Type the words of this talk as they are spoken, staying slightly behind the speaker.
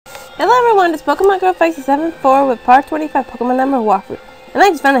everyone, it's Pokemon Girl 574 with part 25 Pokemon number walkthrough. And I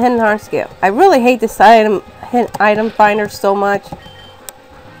just found a hidden harm scale. I really hate this item finder so much.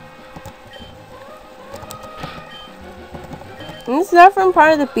 And this is not from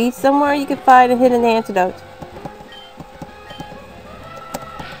part of the beach somewhere you can find a hidden antidote.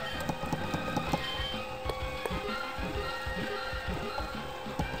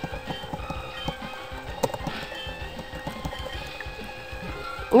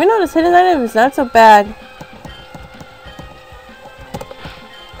 You know, this hidden item is not so bad.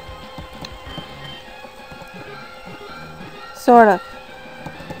 Sort of.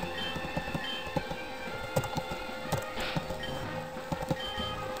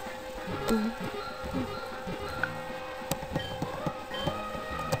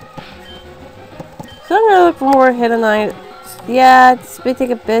 So I'm gonna look for more hidden items. Yeah, it's may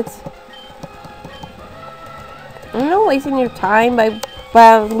take a bit. I'm not wasting your time by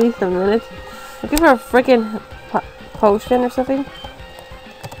at least a minute. Looking for a freaking potion or something.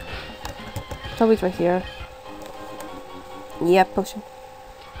 Toby's right here. Yep, potion.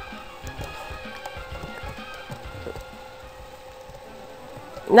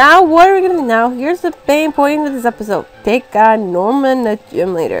 Now, what are we gonna do now? Here's the main point of this episode. Take on Norman, the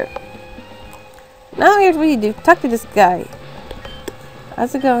gym leader. Now, here's what you do. Talk to this guy.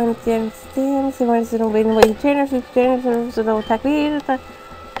 How's it going? Damn, he wants to know waiting away. Trainers, so don't attack me.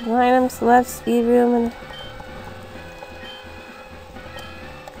 Items left, speed room, and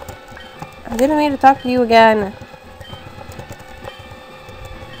I didn't mean to talk to you again.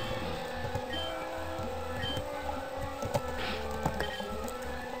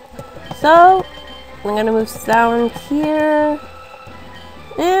 So, I'm gonna move sound here.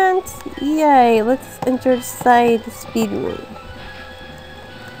 And, yay, let's enter inside the speed room.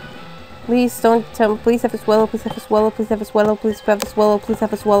 Please don't tell me, please have a swallow, please have a swallow, please have a swallow, please have a swallow, please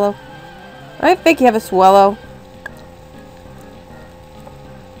have a swallow. I think you have a swallow.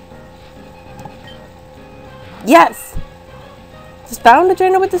 Yes! Just found the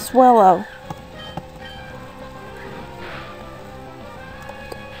trainer with the swallow.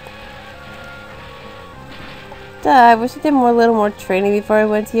 I wish I did a little more training before I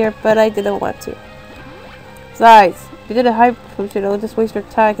went here, but I didn't want to. Besides, if you did a high potion, it'll just waste your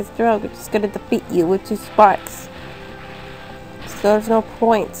time because Rald is just gonna defeat you with 2 sparks. So there's no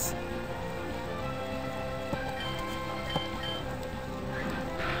points.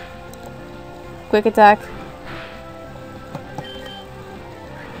 Quick attack.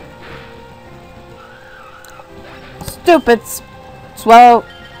 Stupid swallow.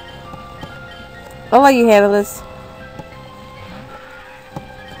 I'll let you handle this.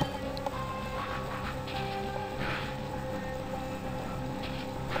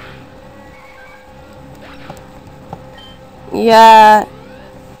 Yeah.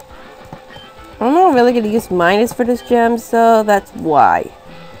 I'm not really going to use minus for this gem, so that's why.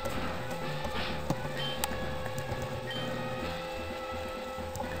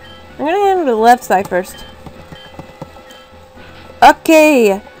 I'm going to handle the left side first.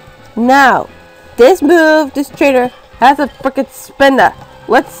 Okay. Now, this move, this trainer, has a frickin' spinner.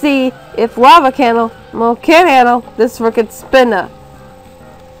 Let's see if Lava Candle can handle this frickin' spinner.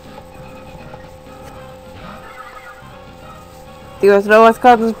 Do you guys know what's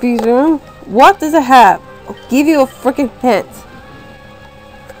called this beast room? What does it have? I'll give you a freaking hint.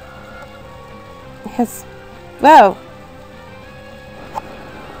 It has... Wow.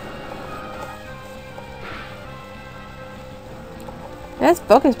 That's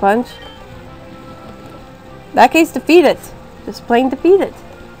Focus Punch. In that case, defeat it. Just plain defeat it.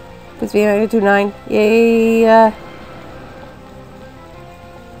 Puts me at 2-9. Yay.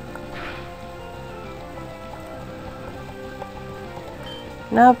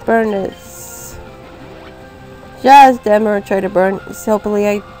 Now burn this. Just Emmer try to burn. So hopefully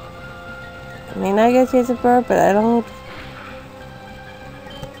I mean I guess it's a burn, but I don't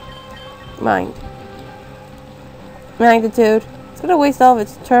mind. Magnitude. It's gonna waste all of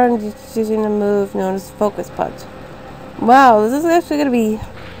its turn just using a move known as Focus Punch. Wow, this is actually gonna be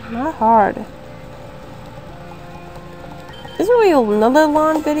not hard. Is there really another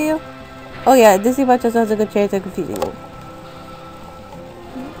lawn video? Oh yeah, Disney Punch also has a good chance of confusing me.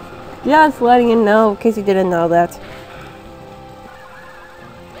 Just letting you know, in case you didn't know that.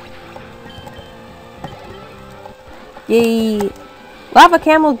 Yay! Lava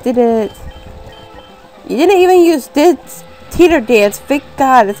Camel did it! You didn't even use this teeter dance, thank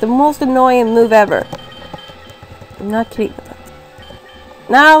God, it's the most annoying move ever. I'm not kidding about that.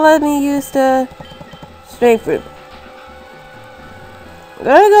 Now let me use the Strength Root. I'm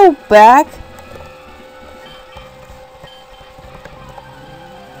gonna go back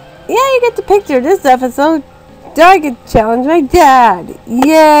Yeah, you get the picture this episode. I get to challenge my dad.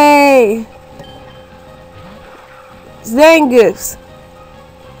 Yay! Zangoose.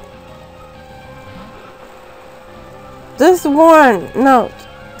 This one note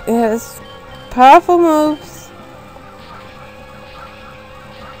has powerful moves.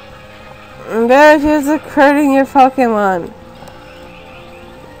 Abilities occurring your Pokemon.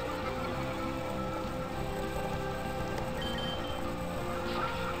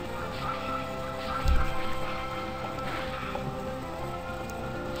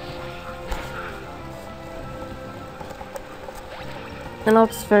 And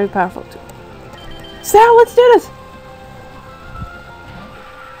it's very powerful too. So let's do this!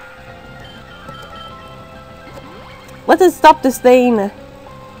 Let us stop this thing! The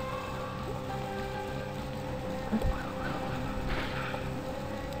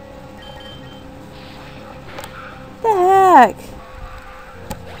heck?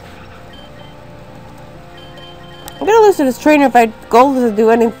 I'm gonna lose to this trainer if I go to do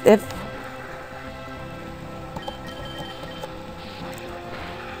anything.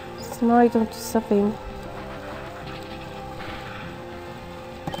 No, I don't do something.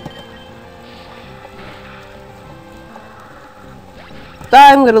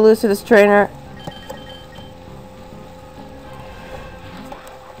 I'm gonna lose to this trainer.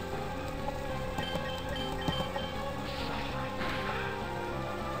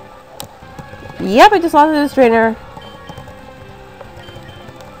 Yep, I just lost to this trainer.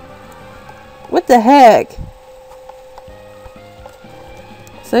 What the heck?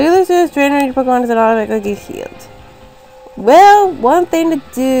 So you lose to this trainer and your Pokemon doesn't automatically get healed. Well, one thing to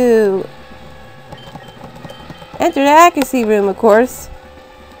do. Enter the accuracy room, of course.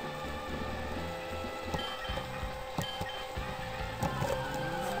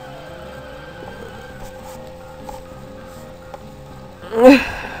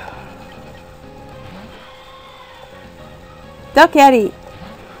 Duckaddy.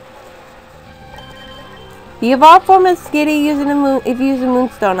 The evolved form is Skitty using a moon if you use a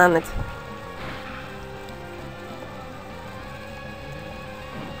moonstone on it.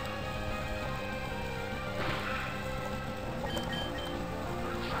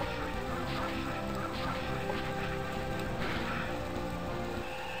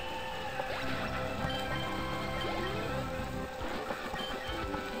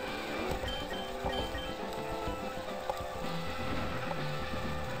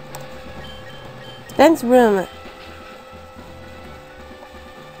 Dense room.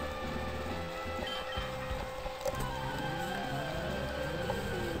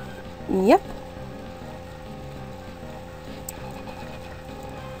 Yep.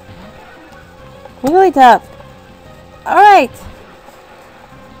 Really tough. Alright.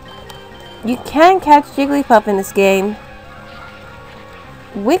 You can catch Jigglypuff in this game.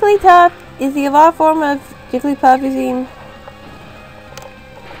 Wigglytuff is the evolved form of Jigglypuff using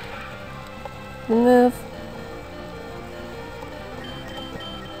the move.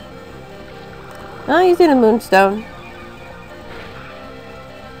 I'm using a moonstone.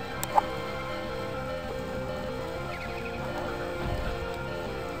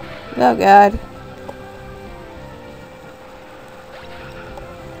 Oh god.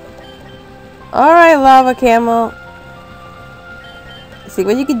 Alright, Lava Camel. See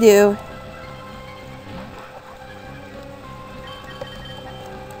what you can do.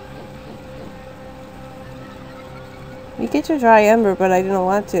 You get your Dry Ember, but I didn't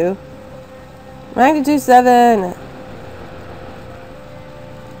want to. Magnitude 7.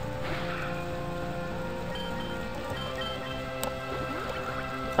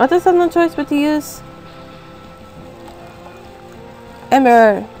 I just have no choice but to use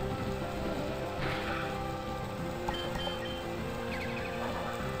Ember.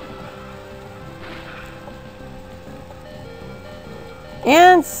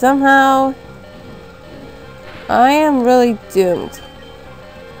 And somehow I am really doomed.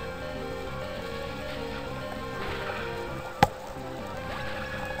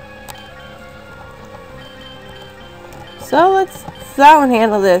 So let's sound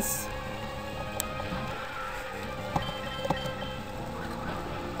handle this.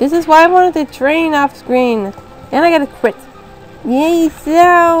 This is why I wanted to train off screen. And I got a crit. Yay,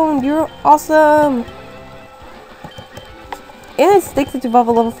 sound! You're awesome! And it sticks it to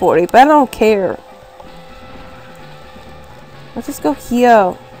level 40, but I don't care. Let's just go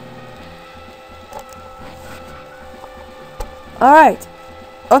here. Alright.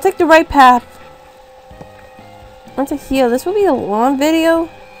 I'll take the right path. Onto here. This will be a long video,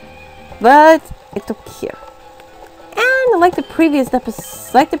 but it's okay. And like the previous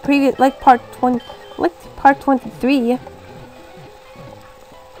episode, like part 23.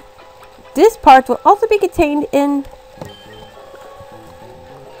 This part will also be contained in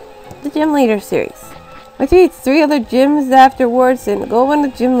the Gym Leader series. I create 3 other gyms afterwards and go on the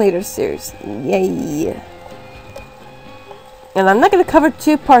Gym Leader series. Yay! And I'm not going to cover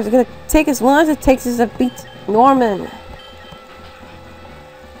 2 parts. It's going to take as long as it takes us to beat Norman.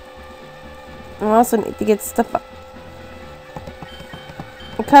 I also need to get stuff up.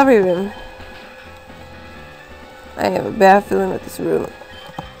 Recovery room. I have a bad feeling with this room.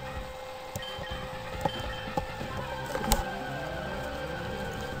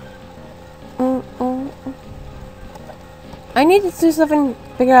 I need to do something,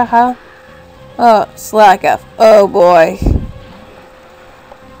 figure out how. Oh, Slack Off. Oh boy.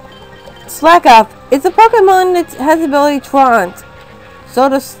 Slack Off. It's a Pokemon that has the ability Taunt. So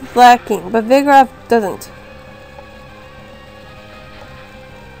does Slacking, but Vigoroth doesn't.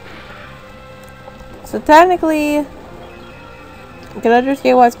 So technically, you can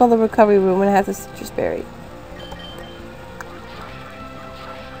understand why it's called the recovery room when it has a citrus berry.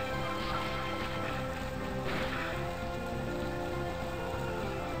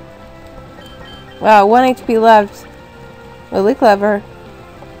 Wow, 1 HP left. Really clever.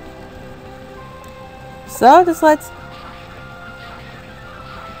 So just let's...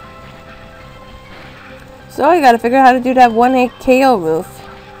 So I gotta figure out how to do that 1-hit KO move.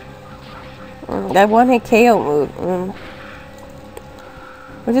 That 1-hit KO move.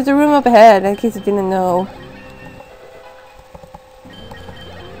 Which is a room up ahead, in case you didn't know.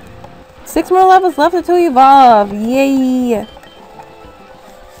 6 more levels left until you evolve. Yay!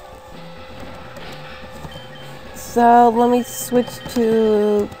 So let me switch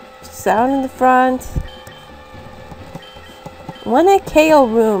to sound in the front. 1-hit KO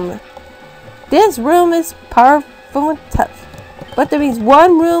room. This room is powerful and tough, but there is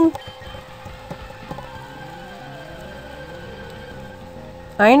one room.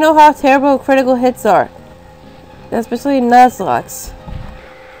 I know how terrible critical hits are, especially in Nuzlocke.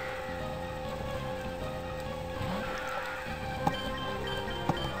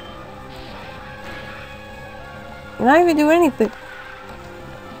 Not even do anything.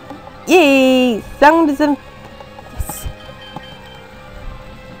 Yay! Sound is in. Yes.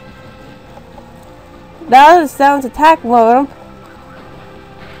 That was Sound's attack mode.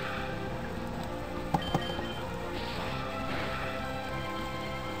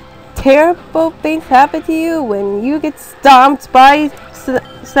 Terrible things happen to you when you get stomped by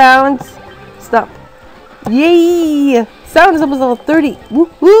Sound's stomp. Yay! Sound is almost level 30.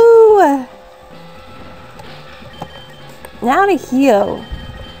 Woohoo! Now to heal.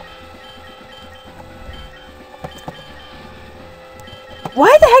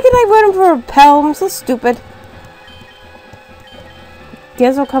 Why the heck did I run him for a repel? I'm so stupid.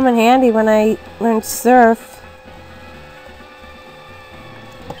 Guess will come in handy when I learn surf.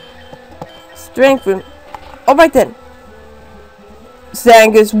 Strength room. Alright then.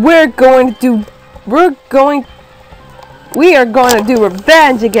 Zangus, we are going to do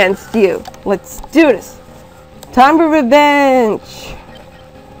revenge against you. Let's do this. Time for revenge!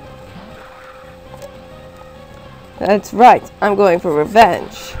 That's right, I'm going for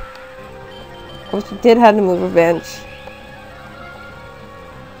revenge. I wish I did have to move revenge.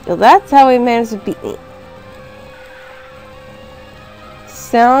 So that's how he managed to beat me.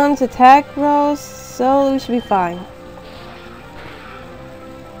 Sounds attack rolls, so we should be fine.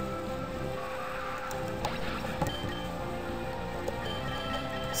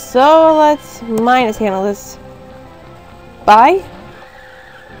 So let's minus handle this. Bye.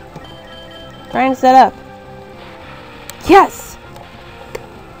 Trying to set up. Yes!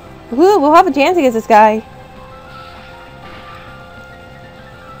 Woo, we'll have a chance against this guy.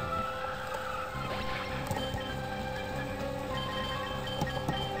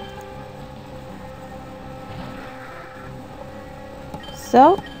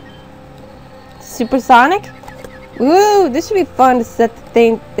 So, supersonic? Woo, this should be fun to set the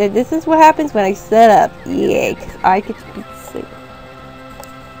thing. This is what happens when I set up. Yeah, because I could be sick.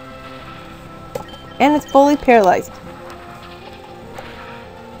 And it's fully paralyzed.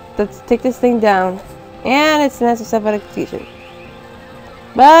 Let's take this thing down. And it's an SSF out of confusion.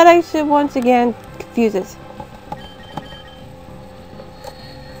 But I should once again confuse it.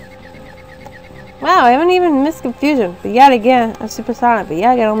 Wow, I haven't even missed confusion. But yet again, I'm supersonic. But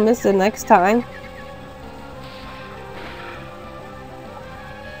yeah, I don't miss it next time.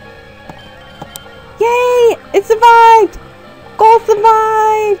 Yay! It survived! Gold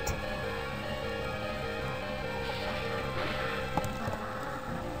survived!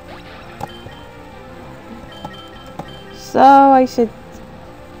 So I should...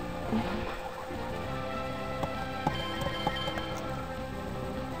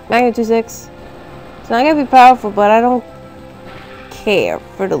 Magnitude 6. It's not gonna be powerful, but I don't care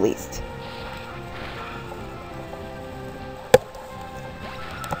for the least.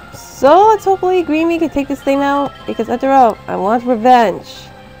 So let's hopefully Greeny can take this thing out, because after all, I want revenge.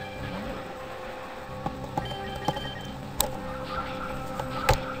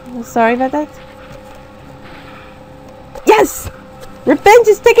 Sorry about that. Yes! Revenge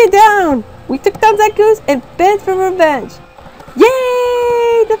is taken down! We took down that goose and bent for revenge.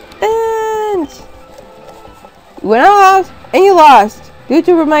 Yay! Revenge! You went out and you lost due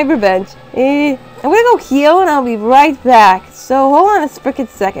to my revenge. I'm gonna go heal and I'll be right back. So hold on a frickin'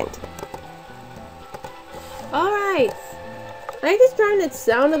 second. Alright. I just turned its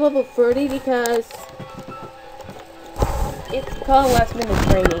sound to level 30 because it's called last minute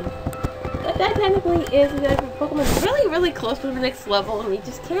training. But that technically is that Pokemon's really, really close to the next level and you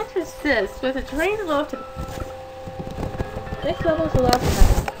just can't resist. So to train a lot to next level is a lot to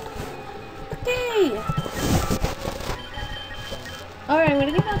happen. Okay! Alright, I'm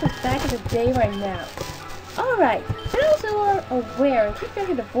gonna give out the fact of the day right now. Alright, for those who are aware and keep track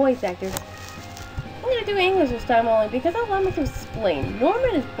of the voice actors, I'm gonna do English this time only because I want me to explain.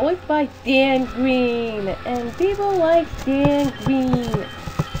 Norman is voiced by Dan Green, and people like Dan Green.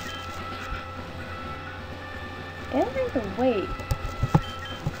 And I have to wait.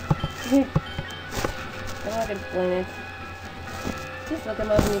 I'm not gonna explain it. Just look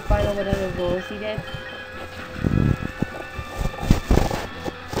him up and you find out whatever voice he did.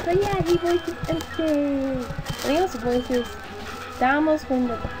 So yeah, he voices MJ. And he also voices Damos from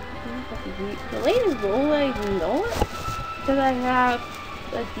the latest role I know it. Because I have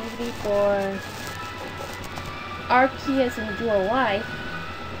a DVD for RPS and Dual Y.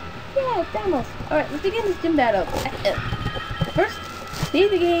 Yeah, Damos. Alright, let's begin this gym battle. First,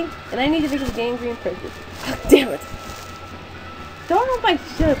 save the game, and I need to pick the game green purchase. Oh, damn it. Don't know if I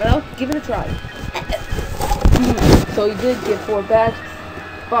should, but I'll give it a try. So you did get 4 badges.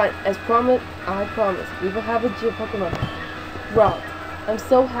 Fine, as promised, I promise. We will have a gym Pokemon. Rald. I'm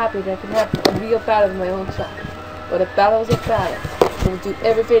so happy that I can have a real battle with my own child. But a battle is a battle. I will do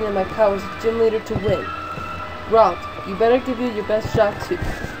everything in my power as a gym leader to win. Rald, you better give it your best shot too.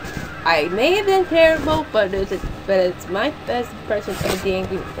 I may have been terrible, but it's my best impression of the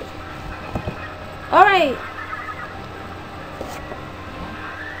angry person. Alright!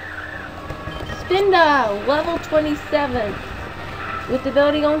 Spinda, level 27. With the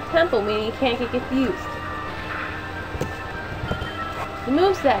ability on tempo, meaning you can't get confused. The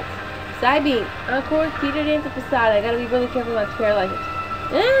moveset. Side beam. Encore, teeter dance, and facade. I gotta be really careful not to paralyze it.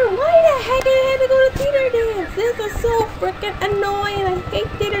 And why the heck did I have to go to teeter dance? This is so freaking annoying. I hate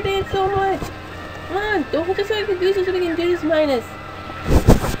teeter dance so much. Come on, don't get so confused so we can do this minus.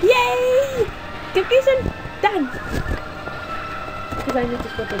 Yay! Confusion done. Because I need to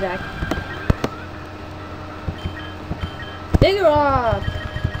switch it back. Bigger off.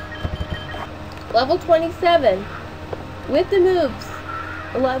 Level 27. With the moves.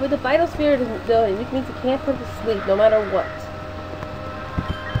 With the Vital Spirit ability, which means you can't put to sleep no matter what.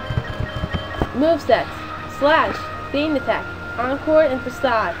 Movesets. Slash. Beam attack. Encore and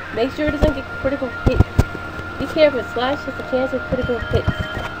facade. Make sure it doesn't get critical hits. Be careful, Slash has a chance of critical hits.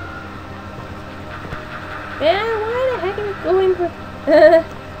 Man, why the heck am I going for...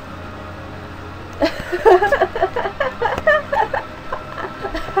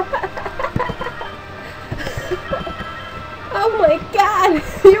 Oh my god!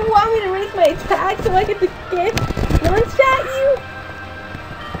 You want me to raise my attack so I can get one-shot you?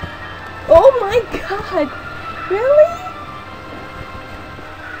 Oh my god! Really?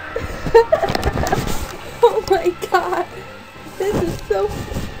 Oh my god! This is so...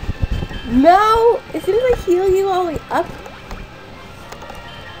 No! As soon as I heal you all the way up...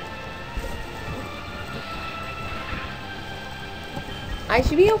 I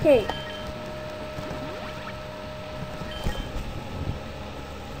should be okay.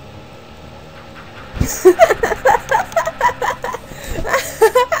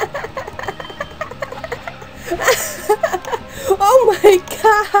 Oh my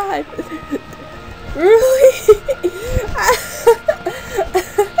god! Really?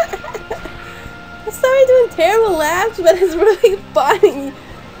 I'm sorry doing terrible laughs, but it's really funny.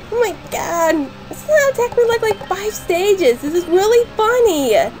 Oh my god! This is how attack me like 5 stages. This is really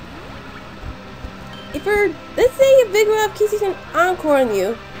funny. If you're, let's say a big rough keeps using Encore on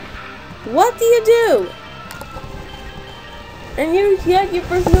you, what do you do? And you get your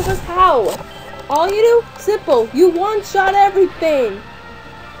first move is how? All you do? Simple. You one-shot everything.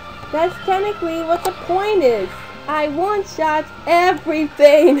 That's technically what the point is. I one-shot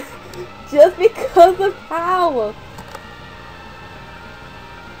everything. Just because of how.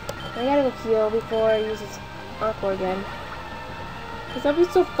 I gotta go heal before I use this encore again. Cause that'd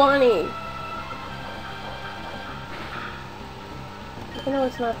be so funny. Even though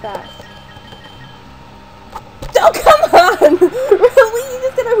it's not fast. Oh, come on! Really? You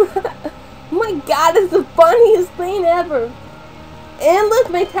just gonna... Oh my god, it's the funniest thing ever. And look,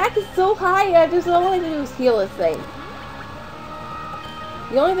 my attack is so high, all I have to do is heal this thing.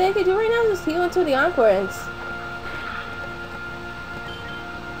 The only thing I can do right now is just heal until the encore ends.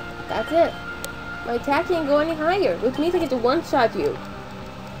 That's it. My attack can't go any higher, which means I get to one-shot you.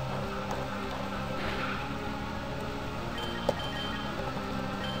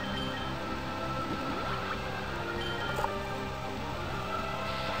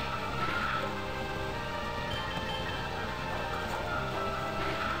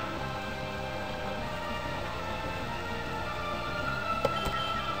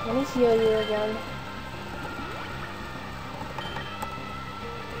 Let me heal you again.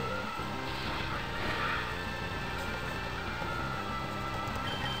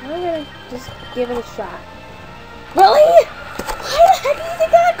 I'm gonna just give it a shot. Really? Why the heck are you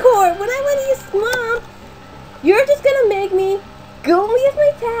using encore? When I want to use Swamp, you're just gonna make me go use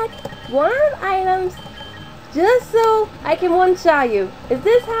my attack, one items, just so I can one-shot you. Is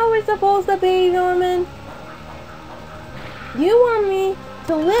this how we're supposed to be, Norman? You want me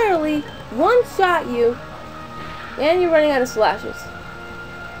to literally one-shot you, and you're running out of slashes.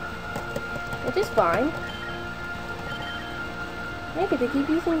 Which is fine. I get to keep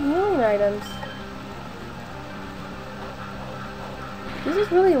using healing items. This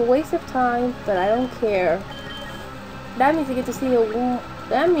is really a waste of time, but I don't care. That means I get to see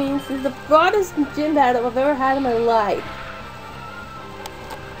that means this is the broadest gym battle I've ever had in my life.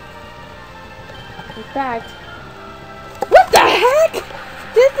 In fact, what the heck?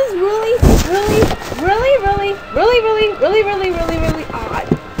 This is really odd.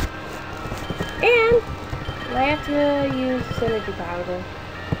 And I have to use synergy powder.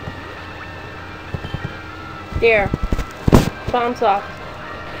 There. Bounce off.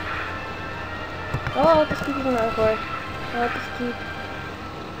 Oh, I'll just keep using encore. I'll just keep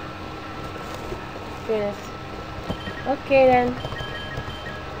doing this. Okay then.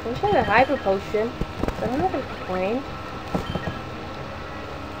 I wish I had a hyper potion. So I don't have a complaint.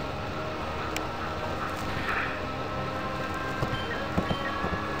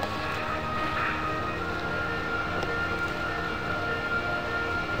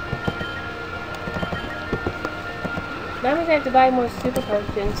 That means I have to buy more super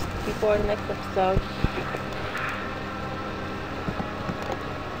potions before the next episode.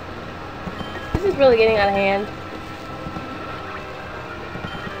 This is really getting out of hand.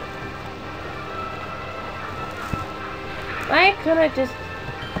 I could've just...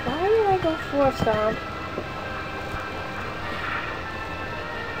 Why did I go for a stomp?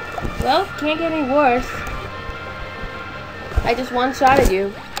 Well, can't get any worse. I just one-shotted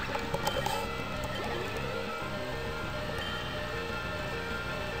you.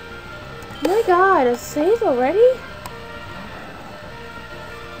 Oh my god, a save already?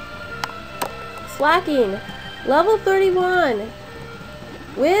 Slacking. Level 31.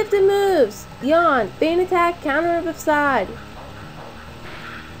 With the moves. Yawn. Feint attack. Counter of facade.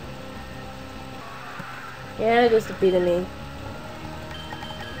 Yeah, it just defeated me.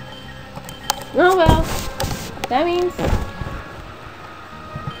 Oh well. That means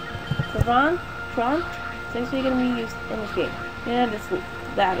Tron is actually going to be used in this game. Yeah, this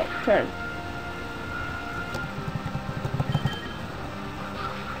battle turn.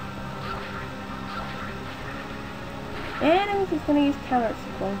 And I'm just going to use counter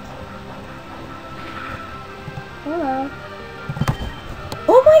sequence. Hello.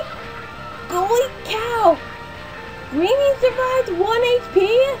 Oh my... Holy cow! Greenie survived 1 HP?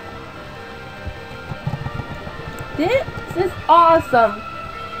 This is awesome!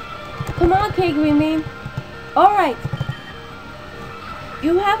 Come on, Greenie. Alright.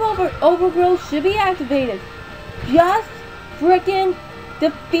 You have overgrowth should be activated. Just freaking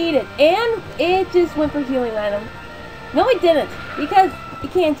defeat it. And it just went for healing item. No, it didn't, because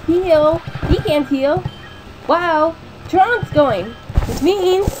it can't heal. He can't heal. Wow, Tron's going, which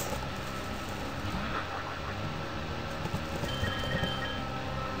means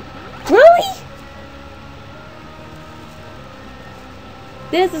really?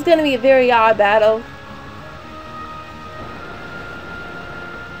 This is going to be a very odd battle.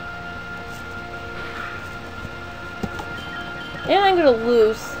 And I'm going to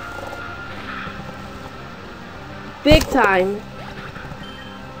lose. Big time.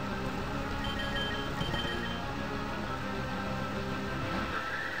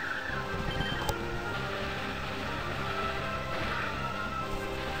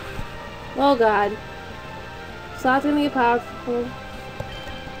 Oh god. Facades gonna get powerful.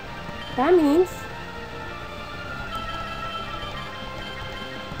 That means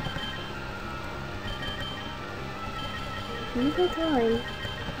use my time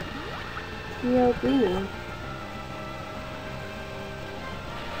to yell green.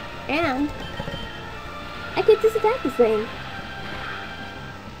 And I get this attack this thing.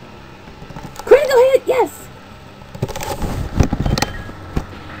 Critical hit, yes!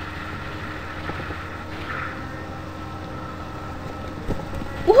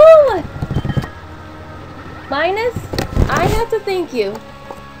 Woohoo! Linus, I have to thank you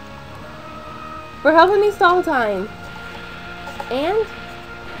for helping me stall time. And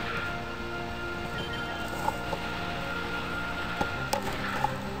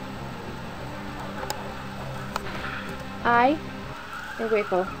I am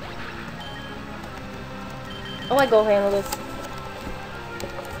grateful. Oh, I go handle this.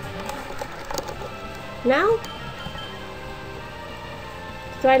 Now,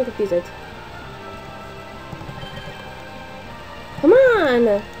 try to confuse it. Come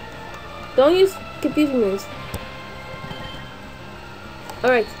on! Don't use confusing moves.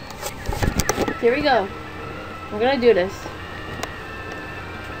 Alright. Here we go. We're gonna do this.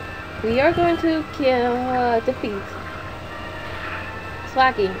 We are going to defeat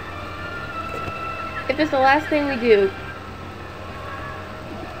Slacky. If it's the last thing we do.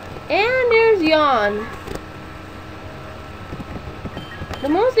 And there's Yawn. The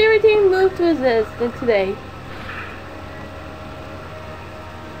most irritating move to resist today.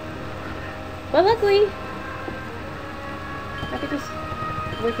 But luckily, I could just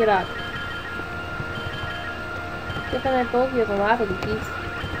wake it up. Different than both you can laugh at the piece.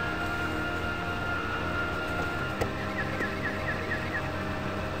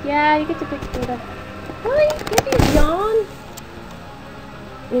 Yeah, you get to pick it up. Really? Can't you yawn?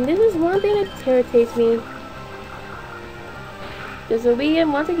 I mean, this is one thing that irritates me. This will be,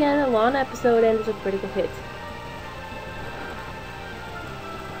 once again, a long episode and it's a critical hit.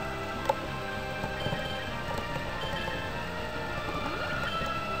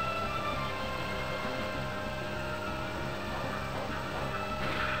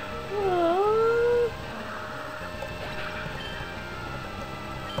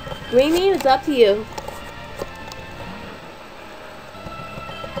 Remy, it's up to you.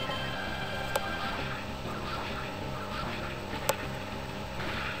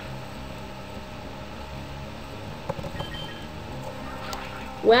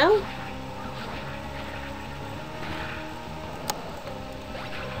 Well,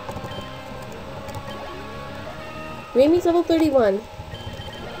 Remy's level 31.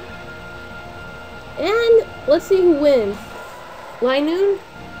 And let's see who wins. Linoon,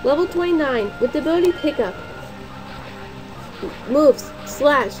 level 29, with the ability pickup. Moves,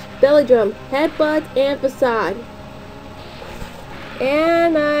 slash, belly drum, headbutt, and facade.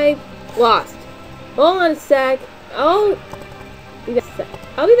 And I lost. Hold on a sec. I'll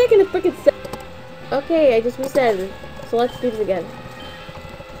be back in a freaking sec. Okay, I just reset it. So let's do this again.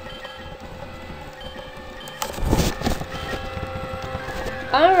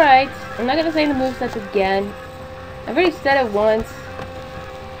 Alright, I'm not gonna say the movesets again. I've already said it once.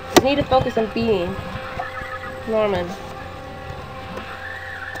 I need to focus on beating Norman.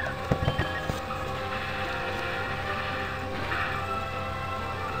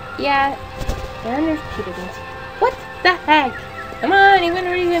 Yeah, and there's Peter Dance. What the heck? Come on, even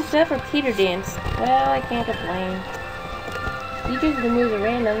already even set for Peter Dance. Well, I can't complain. Features the moves are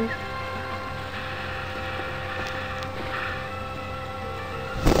random.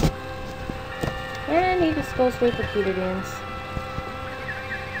 And he just goes straight for Peter Dance.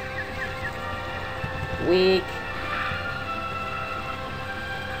 Weak.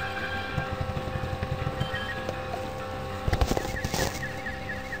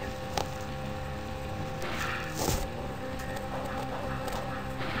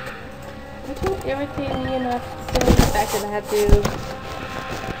 Which will irritate me enough so the fact that I have to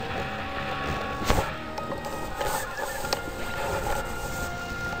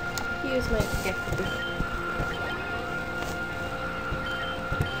use my objective.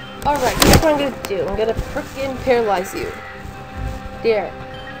 Alright, here's what I'm gonna do. I'm gonna frickin' paralyze you. There.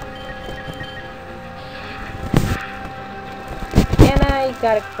 And I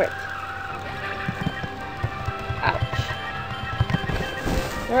got a crit. Ouch.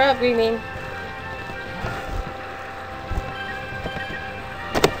 We're out, Green.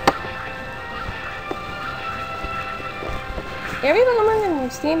 Everything I'm gonna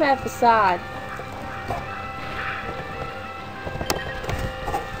steam that facade.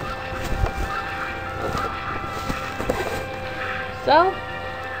 So,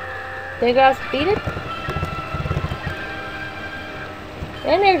 They got speeded?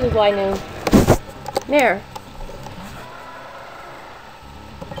 And there's his wide nose. There.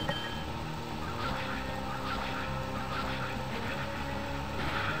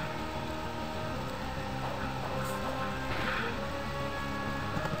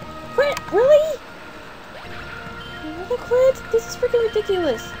 Crit? Really? Another crit? This is freaking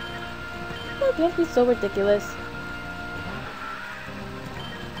ridiculous. Oh, it has to be so ridiculous.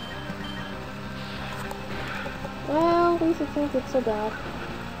 Well, at least it can't get so bad.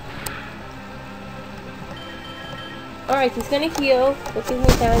 Alright, he's gonna heal. Let's give me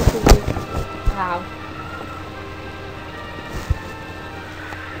time to use. Wow.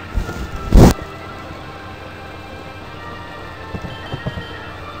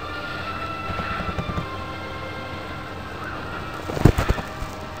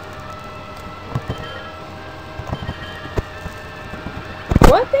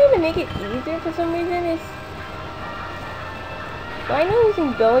 One thing to make it easier for some reason is I know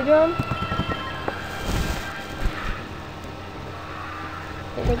using belly drum.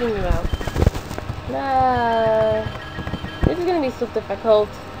 They're taking you out. Nah. This is gonna be so difficult.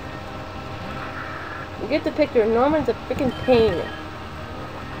 You get the picture. Norman's a freaking pain.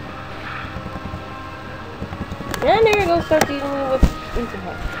 And there you go, start dealing with these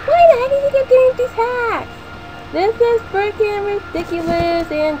hacks. Why the heck did you get doing these hacks? This is freaking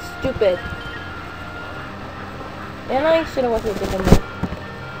ridiculous and stupid. And I should have went to a different one.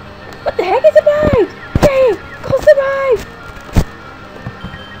 What the heck is a bite? Yay! Go survive!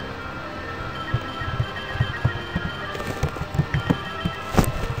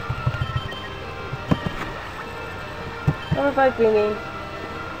 I'll revive Green.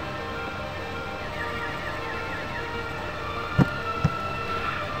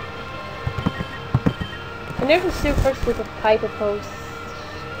 And there's the first group of hyper posts.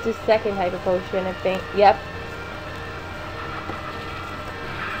 The second hyper potion, I think. Yep.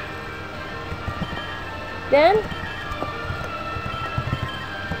 Then,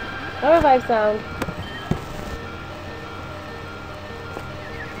 a revive sound.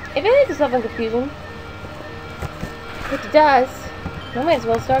 If it leads to some confusion, which it does, I might as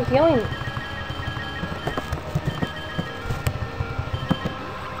well start healing.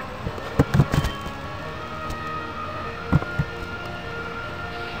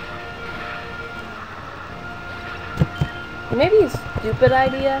 Maybe a stupid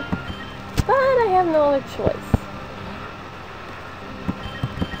idea. But I have no other choice.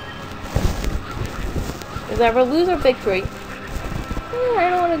 Is either lose or victory. I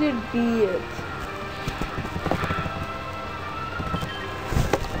don't want to do it.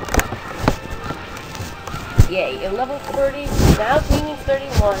 Yay, you're level 30. Now teaming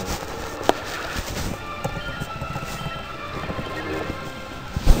 31.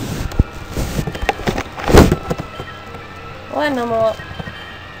 Well, no more.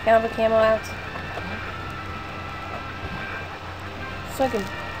 Got the camo out. So I can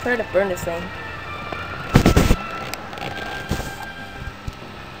try to burn this thing.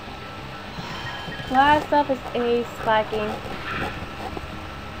 Last up is A slacking.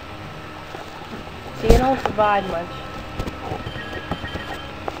 See, you don't survive much.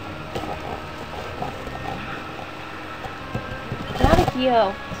 Now to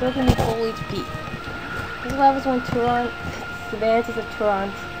heal, so it can be full HP. This levels 1 Turon. Advances of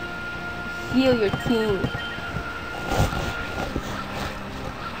Toronto. Heal your team.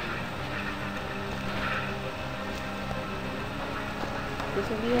 This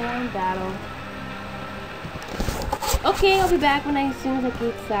will be a long battle. Okay, I'll be back as soon as I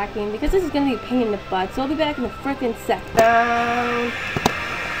get sacking, because this is gonna be a pain in the butt. So I'll be back in the frickin' sec. Down.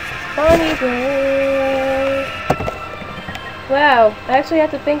 Funny day. Wow, I actually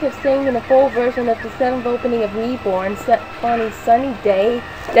have to think of singing the full version of the 7th opening of Reborn, Funny Sunny Day.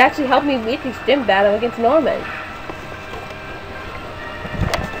 It actually helped me beat this gym battle against Norman.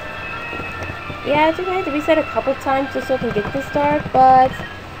 Yeah, I think I had to reset a couple times just so I can get this start, but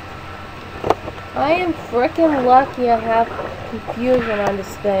I am frickin' lucky I have confusion on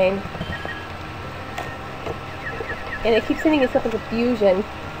this thing. And it keeps hitting itself in confusion.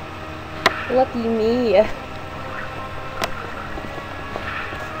 Lucky me.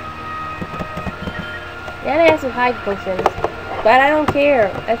 And I have some hide potions. But I don't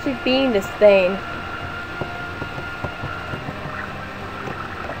care. I should be in this thing.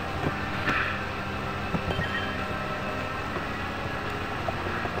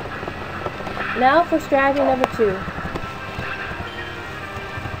 Now for strategy number 2.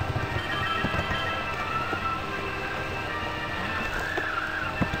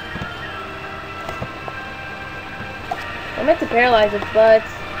 I meant to paralyze it, but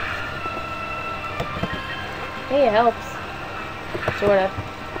Hey, it helps. Sort of.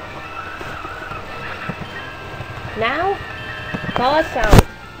 Now, call us sound.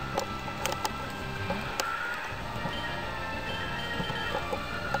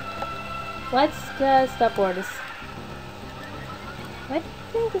 Let's stop orders. I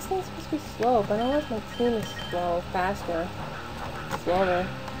think this thing's supposed to be slow, but unless my team is slow, faster, slower.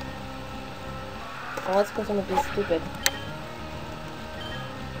 So let's go some of these stupid.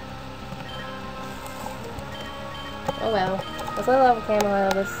 Oh well. Let's let level camo out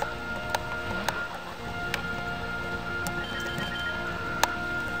of this.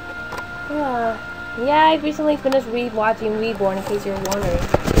 Yeah, I recently finished watching Reborn, in case you're wondering.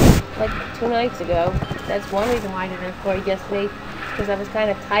 Like 2 nights ago. That's one reason why I didn't record yesterday. Because I was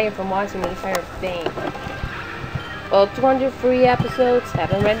kind of tired from watching the entire thing. Well, 200 free episodes.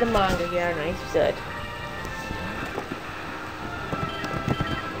 Haven't read the manga yet, and I should.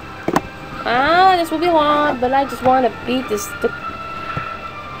 This will be long, but I just want to beat the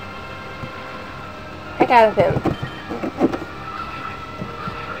heck out of him.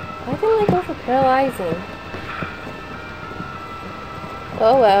 Why didn't I go for paralyzing?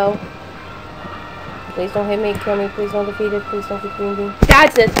 Oh well. Please don't hit me, kill me, please don't defeat it, please don't defeat me.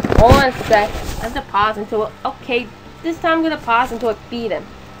 That's it! Hold on a sec. I have to pause until it, okay, this time I'm gonna pause until I beat him.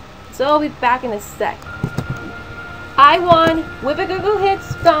 So I'll be back in a sec. I won! Whip a Google hit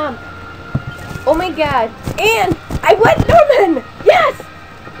stomp! Oh my god. And I went Norman! Yes!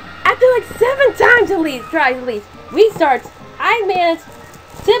 After like 7 times at least, restarts, I managed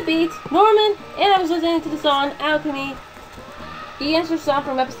to beat Norman, and I was listening to the song Alchemy. The answer song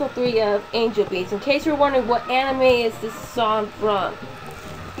from episode 3 of Angel Beats. In case you're wondering what anime is this song from.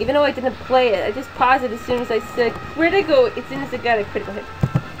 Even though I didn't play it, I just paused it as soon as I said critical, as soon as I got a critical hit.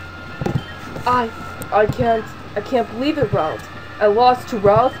 I can't believe it, Rald. I lost to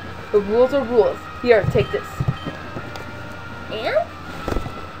Rald. The rules are rules. Here, take this. And?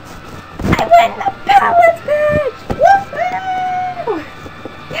 I win the balance badge! Woohoo!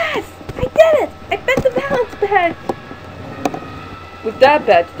 Yes! I did it! I bet the balance badge! With that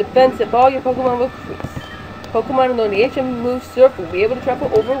badge, defense of all your Pokemon will increase. Pokemon who know the HM move Surf will be able to travel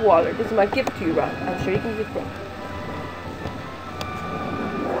over water. This is my gift to you, Rald. I'm sure you can use it from.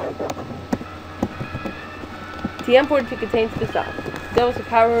 TM42 contains the salt. Devils the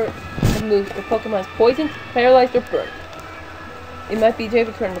power of moves if Pokemon is poisoned, paralyzed, or burned. It might be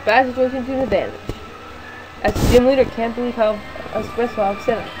able to turn the bad situation to an advantage. As a gym leader, I can't believe how stressful I've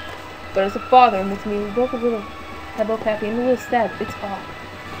said it. But as a father, it makes me both a little happy and a little sad. It's all.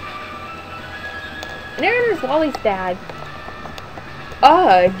 And there's Wally's dad.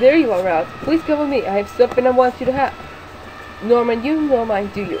 Ah, there you are, Rald. Please come with me. I have something I want you to have. Norman, you know mine,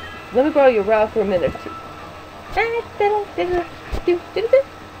 do you? Let me borrow your Rald for a minute or two. Hey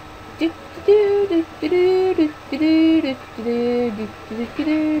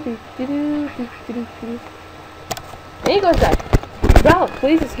goes that. Rald,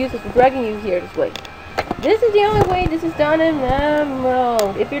 please excuse us for dragging you here this way. This is the only way this is done in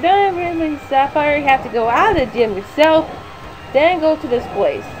Emerald. If you're done in Sapphire, you have to go out of the gym yourself, then go to this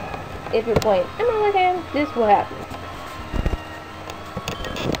place. If you're playing Emerald again, this will happen.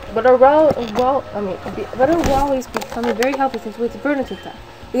 But our Wally's becoming very helpless since it's a burden to attack.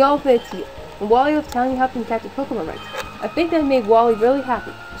 We all fit to you. And Wally was telling you how to catch the Pokemon right. I think that made Wally really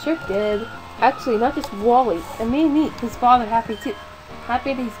happy. Sure did. Actually, not just Wally. It made me, his father, happy too.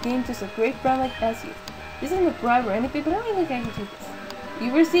 Happy that he's gained just a great friend like as you. This isn't a bribe or anything, but I don't think I can take this.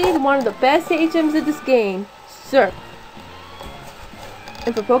 You received one of the best HMs of this game, Surf.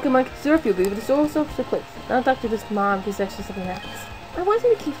 And for Pokemon can Surf, you'll be able to social place. Not talk to this mom in case actually something happens. I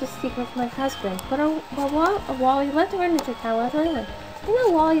wanted to keep this secret from my husband, but Wally left her in the town last anyway. I know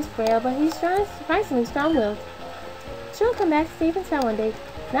Wally's frail, but he's surprisingly strong-willed. She'll come back safe and sound one day.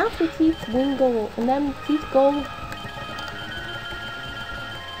 Now we teach Wing Gold, and then teach Gold.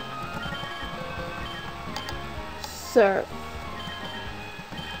 Surf.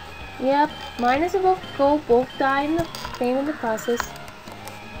 Yep, minus and Gold both died in the pain in the process.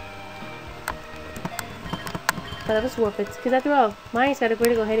 But it was worth it, because after all, Minus got a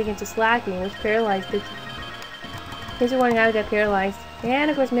critical hit against a Slacking, which paralyzed it. Here's the one how he got paralyzed.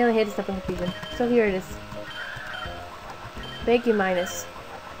 And of course, melee hit is nothing confusing. So here it is. Thank you, Minus.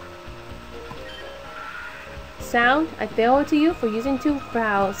 Sound, I fail it to you for using 2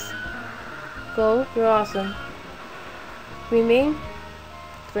 brows. Gold, you're awesome. Remain,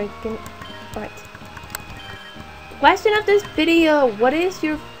 freaking right. Question of this video: what is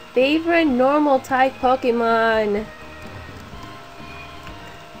your favorite normal type Pokemon?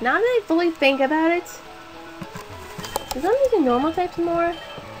 Now that I fully think about it, because I'm using normal types more.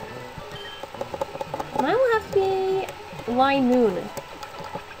 Mine will have to be Line Moon.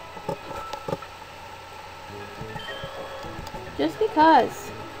 Just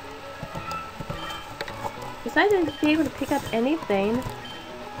because. Besides be able to pick up anything,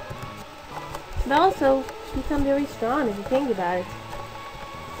 but also become very strong if you think about it.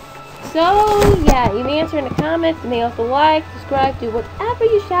 So yeah, you may answer in the comments, you may also like, subscribe, do whatever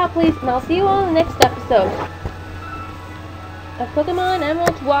you shall please, and I'll see you all in the next episode of Pokemon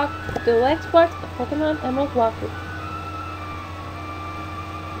Emerald Walk, the next part of Pokemon Emerald Walkthrough.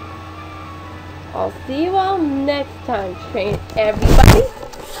 I'll see you all next time, train everybody.